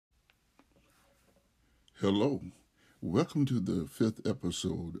Hello. Welcome to the fifth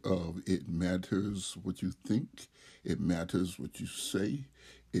episode of It Matters What You Think, It Matters What You Say,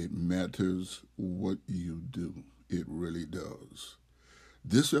 It Matters What You Do. It really does.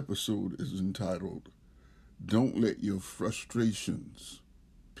 This episode is entitled, Don't Let Your Frustrations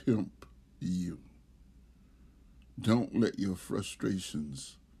Pimp You. Don't let your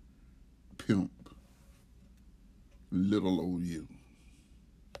frustrations pimp little old you.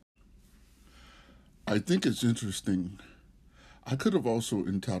 I think it's interesting. I could have also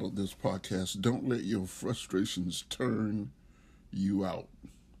entitled this podcast, Don't Let Your Frustrations Turn You Out.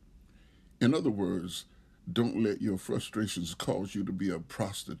 In other words, don't let your frustrations cause you to be a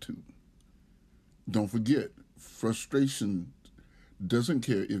prostitute. Don't forget, frustration doesn't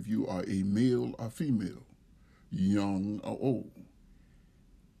care if you are a male or female, young or old.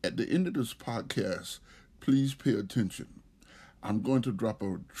 At the end of this podcast, please pay attention. I'm going to drop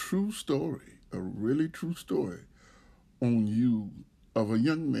a true story, a really true story, on you of a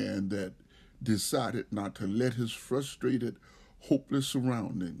young man that decided not to let his frustrated, hopeless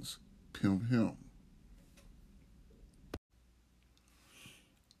surroundings pimp him.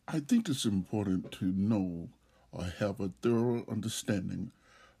 I think it's important to know or have a thorough understanding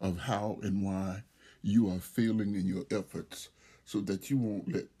of how and why you are failing in your efforts so that you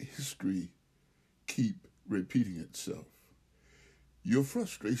won't let history keep repeating itself. Your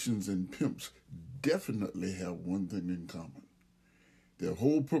frustrations and pimps definitely have one thing in common. Their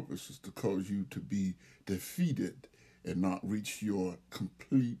whole purpose is to cause you to be defeated and not reach your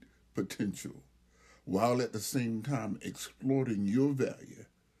complete potential, while at the same time exploiting your value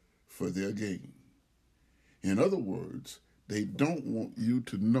for their gain. In other words, they don't want you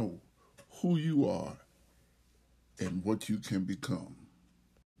to know who you are and what you can become.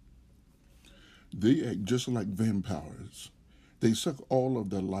 They act just like vampires. They suck all of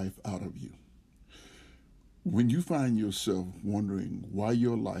the life out of you. When you find yourself wondering why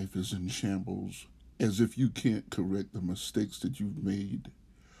your life is in shambles, as if you can't correct the mistakes that you've made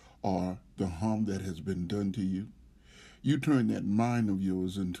or the harm that has been done to you, you turn that mind of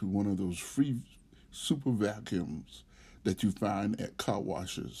yours into one of those free super vacuums that you find at car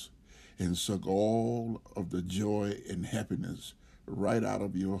washes and suck all of the joy and happiness right out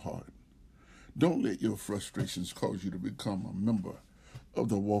of your heart. Don't let your frustrations cause you to become a member of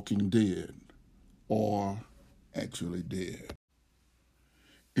the walking dead, or actually dead.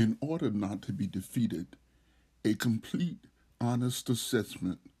 In order not to be defeated, a complete, honest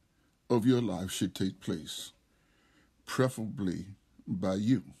assessment of your life should take place, preferably by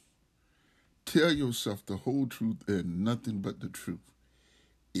you. Tell yourself the whole truth and nothing but the truth.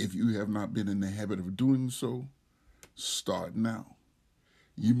 If you have not been in the habit of doing so, start now.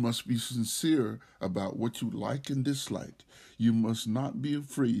 You must be sincere about what you like and dislike. You must not be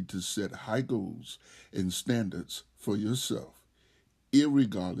afraid to set high goals and standards for yourself,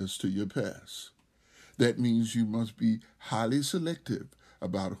 irregardless to your past. That means you must be highly selective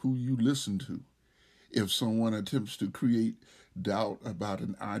about who you listen to. If someone attempts to create doubt about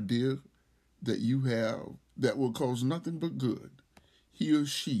an idea that you have that will cause nothing but good, he or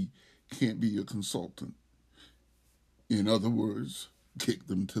she can't be your consultant. In other words, kick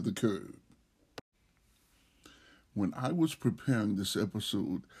them to the curb. When I was preparing this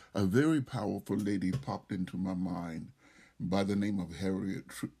episode, a very powerful lady popped into my mind by the name of Harriet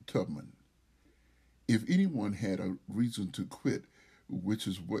Tubman. If anyone had a reason to quit, which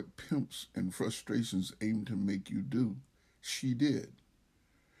is what pimps and frustrations aim to make you do, she did.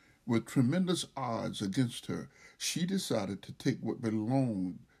 With tremendous odds against her, she decided to take what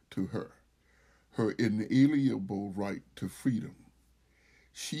belonged to her inalienable right to freedom.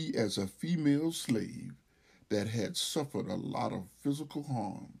 She, as a female slave that had suffered a lot of physical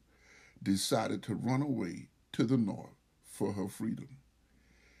harm, decided to run away to the north for her freedom.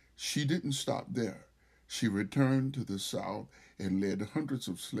 She didn't stop there. She returned to the south and led hundreds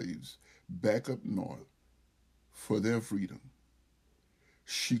of slaves back up north for their freedom.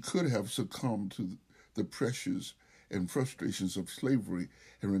 She could have succumbed to the pressures and frustrations of slavery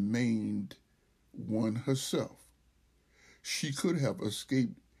and remained one herself. She could have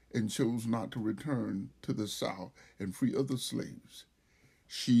escaped and chose not to return to the South and free other slaves.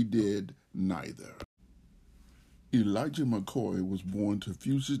 She did neither. Elijah McCoy was born to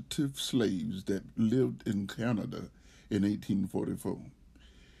fugitive slaves that lived in Canada in 1844.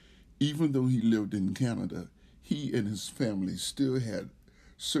 Even though he lived in Canada, he and his family still had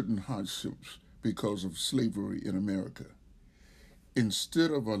certain hardships because of slavery in America.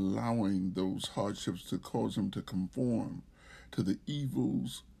 Instead of allowing those hardships to cause him to conform to the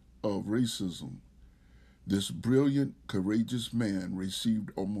evils of racism, this brilliant, courageous man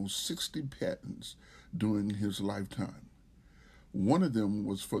received almost 60 patents during his lifetime. One of them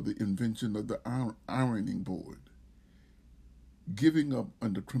was for the invention of the ironing board. Giving up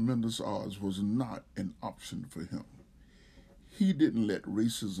under tremendous odds was not an option for him. He didn't let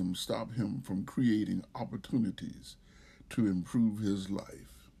racism stop him from creating opportunities to improve his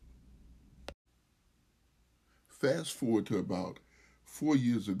life. Fast forward to about 4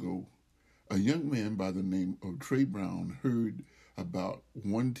 years ago, a young man by the name of Trey Brown heard about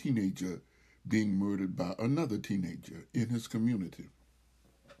one teenager being murdered by another teenager in his community.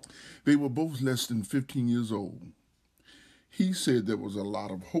 They were both less than 15 years old. He said there was a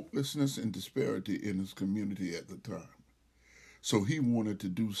lot of hopelessness and disparity in his community at the time. So he wanted to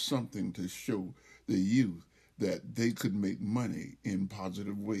do something to show the youth that they could make money in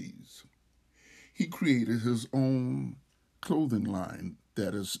positive ways. He created his own clothing line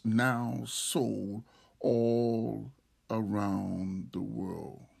that is now sold all around the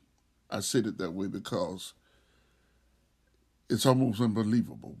world. I said it that way because it's almost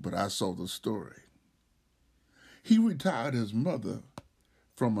unbelievable, but I saw the story. He retired his mother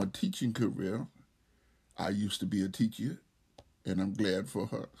from a teaching career. I used to be a teacher, and I'm glad for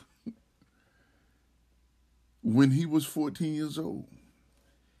her. When he was 14 years old.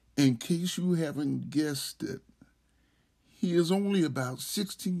 In case you haven't guessed it, he is only about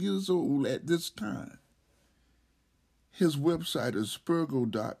 16 years old at this time. His website is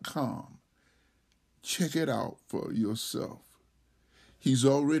Spergo.com. Check it out for yourself. He's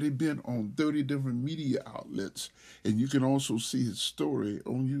already been on 30 different media outlets, and you can also see his story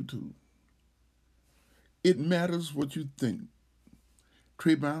on YouTube. It matters what you think.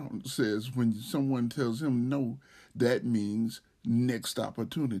 Trey Brown says when someone tells him no, that means next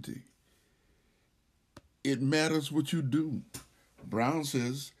opportunity. It matters what you do. Brown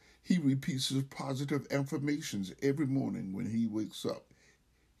says he repeats his positive affirmations every morning when he wakes up.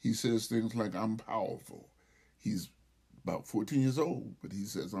 He says things like, I'm powerful. He's about 14 years old, but he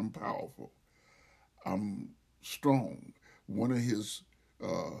says, I'm powerful. I'm strong. One of his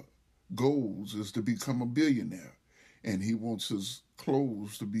goals is to become a billionaire, and he wants his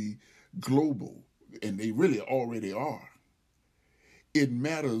clothes to be global, and they really already are. It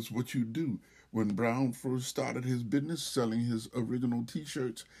matters what you do. When Brown first started his business selling his original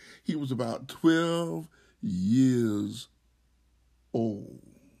T-shirts, he was about 12 years old.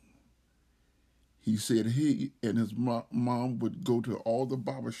 He said he and his mom would go to all the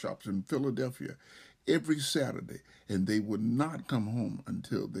barbershops in Philadelphia every Saturday, and they would not come home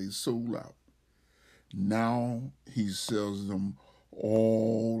until they sold out. Now he sells them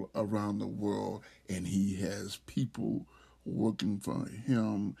all around the world, and he has people working for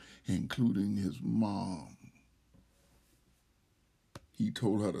him, including his mom. He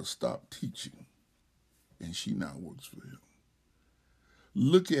told her to stop teaching, and she now works for him.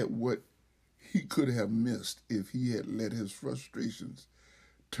 Look at what he could have missed if he had let his frustrations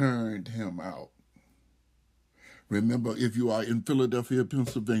turn him out. Remember, if you are in Philadelphia,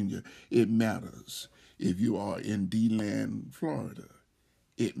 Pennsylvania, it matters. If you are in DeLand, Florida,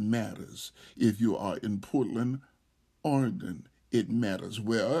 it matters. If you are in Portland, Oregon, it matters.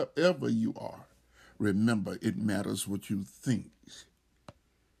 Wherever you are, remember, it matters what you think.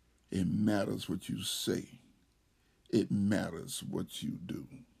 It matters what you say. It matters what you do.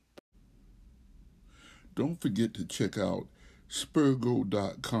 Don't forget to check out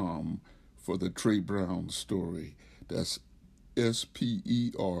Spergo.com for the Trey Brown story. That's Spergo.com.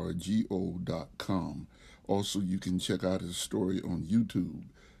 Also, you can check out his story on YouTube.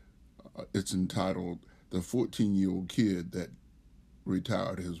 It's entitled The 14-Year-Old Kid That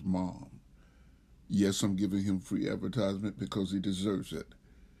Retired His Mom. Yes, I'm giving him free advertisement because he deserves it.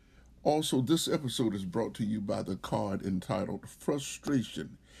 Also, this episode is brought to you by the card entitled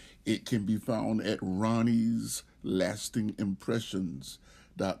Frustration. It can be found at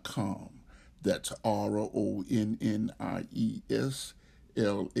RonniesLastingImpressions.com. That's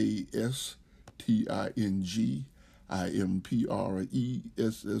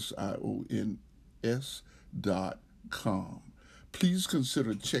Please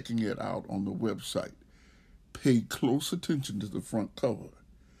consider checking it out on the website. Pay close attention to the front cover,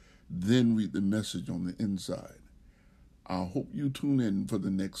 then read the message on the inside. I hope you tune in for the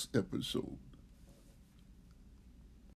next episode.